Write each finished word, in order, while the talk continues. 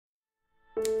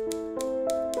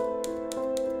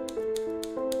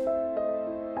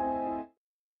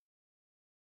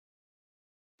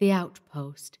The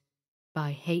Outpost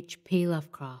by H.P.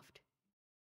 Lovecraft.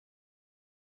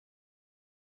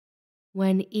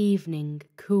 When evening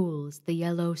cools the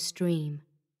yellow stream,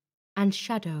 and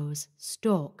shadows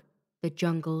stalk the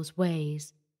jungle's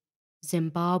ways,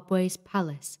 Zimbabwe's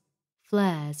palace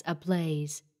flares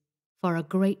ablaze for a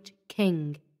great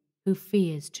king who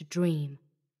fears to dream.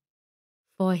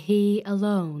 For he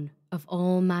alone of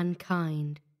all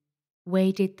mankind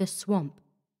waded the swamp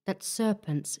that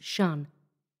serpents shun,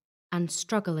 and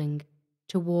struggling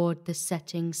toward the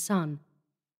setting sun,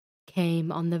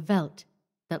 came on the veldt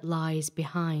that lies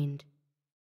behind.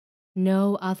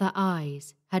 No other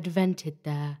eyes had vented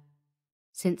there,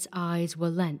 since eyes were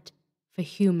lent for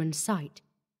human sight,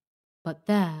 but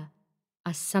there,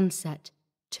 as sunset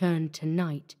turned to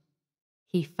night,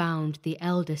 he found the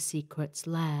elder secret's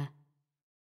lair.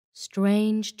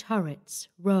 Strange turrets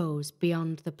rose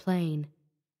beyond the plain,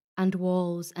 and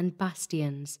walls and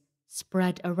bastions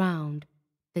spread around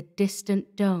the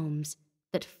distant domes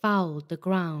that fouled the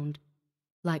ground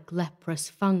like leprous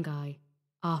fungi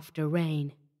after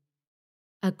rain.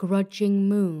 A grudging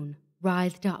moon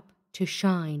writhed up to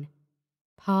shine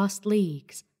past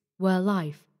leagues where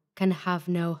life can have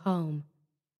no home,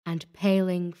 and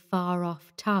paling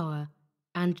far-off tower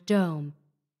and dome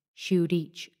shewed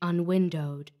each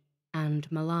unwindowed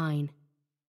and malign.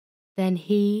 Then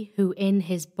he who in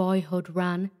his boyhood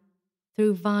ran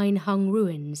through vine-hung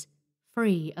ruins,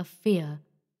 free of fear,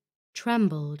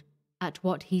 trembled at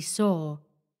what he saw,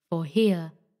 for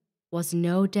here was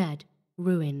no dead,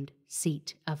 ruined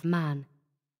seat of man.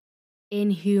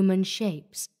 Inhuman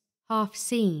shapes, half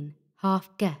seen,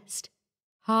 half guessed,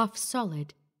 half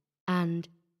solid, and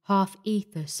half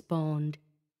ether spawned,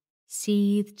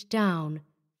 seethed down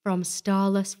from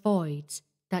starless voids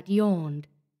that yawned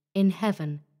in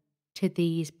heaven to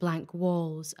these blank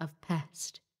walls of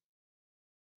pest.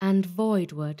 And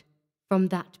voidward from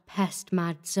that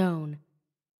pest-mad zone,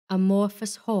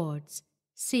 amorphous hordes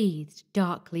seethed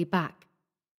darkly back,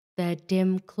 their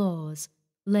dim claws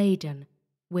laden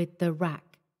with the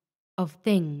wrack of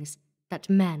things that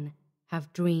men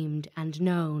have dreamed and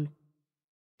known.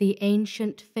 The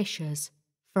ancient fissures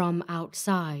from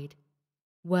outside,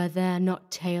 were there not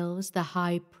tales the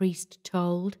high priest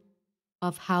told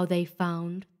of how they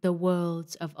found the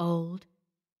worlds of old,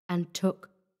 and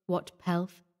took what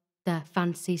pelf their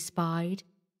fancy spied?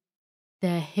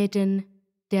 Their hidden,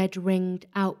 dead-ringed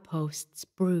outposts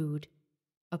brood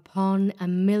upon a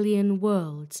million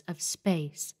worlds of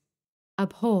space,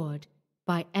 abhorred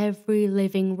by every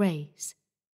living race,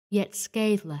 yet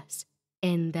scatheless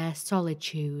in their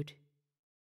solitude.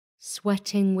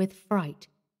 Sweating with fright,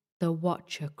 the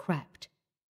watcher crept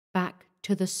back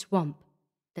to the swamp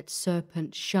that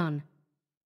serpents shun,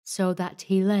 so that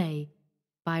he lay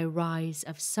by rise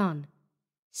of sun,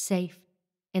 safe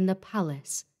in the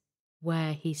palace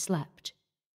where he slept.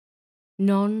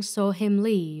 None saw him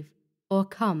leave or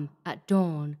come at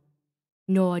dawn,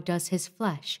 nor does his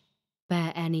flesh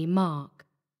bear any mark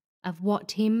of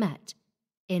what he met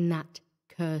in that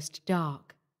cursed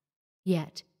dark.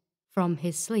 Yet from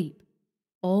his sleep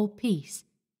all peace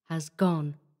has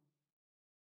gone.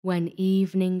 When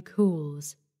evening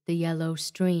cools the yellow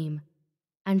stream,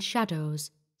 and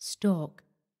shadows stalk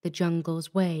the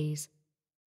jungle's ways,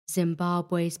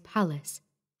 Zimbabwe's palace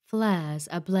flares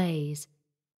ablaze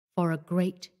for a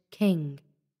great king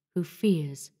who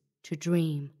fears to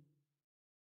dream.